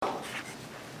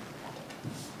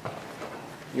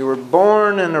You were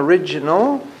born an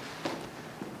original.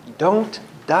 Don't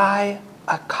die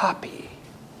a copy.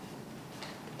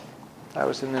 That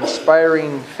was an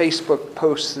inspiring Facebook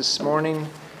post this morning.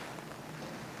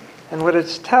 And what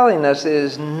it's telling us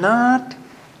is not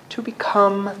to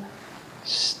become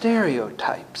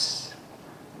stereotypes.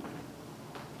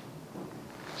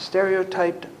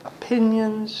 Stereotyped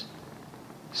opinions,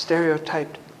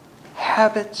 stereotyped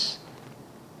habits,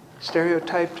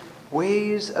 stereotyped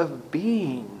ways of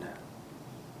being,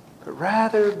 but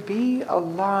rather be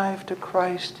alive to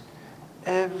Christ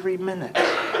every minute.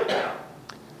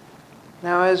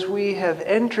 Now, as we have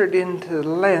entered into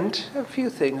Lent, a few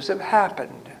things have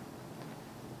happened.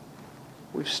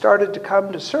 We've started to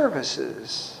come to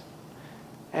services,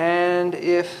 and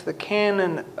if the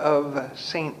canon of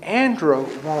St. Andrew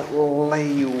won't lay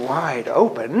you wide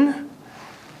open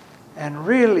and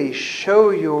really show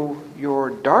you your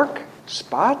dark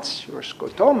spots, your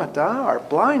scotomata, our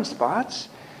blind spots,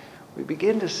 we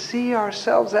begin to see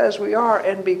ourselves as we are.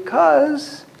 And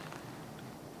because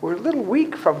we're a little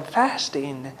weak from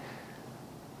fasting,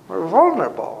 we're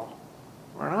vulnerable.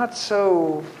 We're not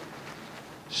so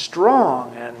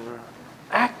strong and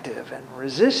active and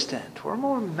resistant. We're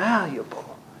more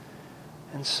malleable.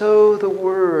 And so the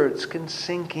words can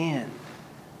sink in.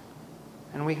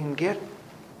 And we can get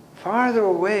farther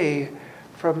away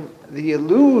from the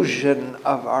illusion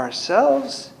of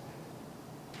ourselves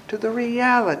to the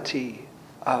reality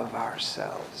of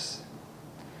ourselves.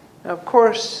 Now, of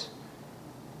course,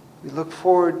 we look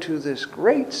forward to this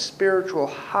great spiritual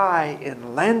high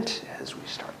in Lent as we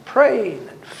start praying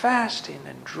and fasting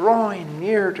and drawing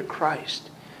near to Christ.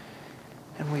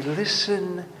 And we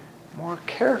listen more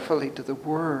carefully to the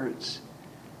words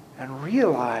and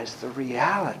realize the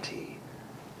reality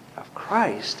of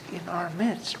Christ in our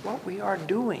midst, what we are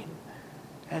doing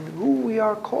and who we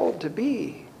are called to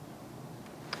be.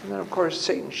 And then, of course,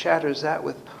 Satan shatters that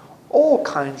with all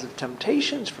kinds of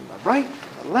temptations from the right,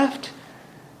 from the left,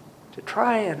 to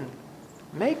try and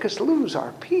make us lose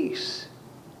our peace.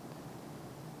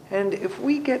 And if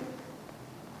we get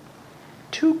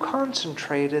too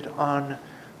concentrated on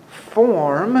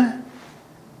form,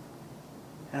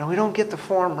 and we don't get the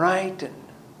form right, and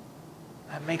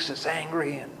that makes us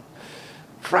angry and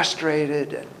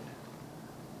frustrated, and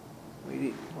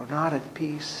we're not at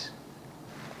peace.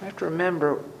 We have to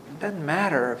remember, it doesn't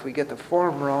matter if we get the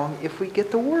form wrong, if we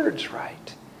get the words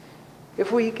right,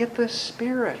 if we get the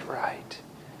spirit right,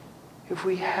 if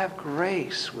we have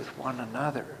grace with one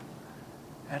another,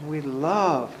 and we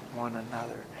love one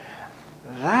another.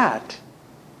 That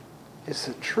is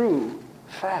the true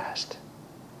fast.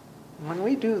 When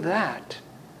we do that,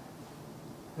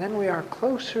 then we are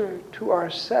closer to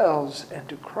ourselves and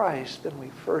to Christ than we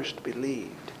first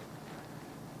believed.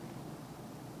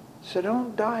 So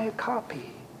don't die a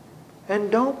copy, and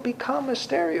don't become a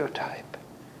stereotype,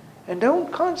 and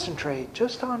don't concentrate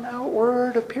just on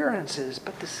outward appearances,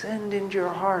 but descend into your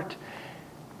heart,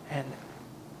 and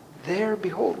there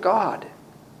behold God,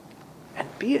 and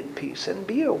be at peace, and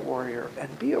be a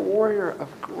warrior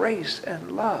of grace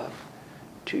and love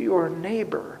to your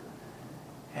neighbor,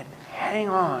 and hang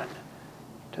on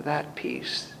to that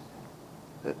peace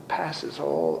that passes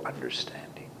all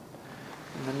understanding.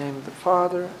 In the name of the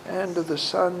Father, and of the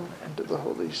Son, and of the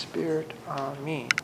Holy Spirit. Amen.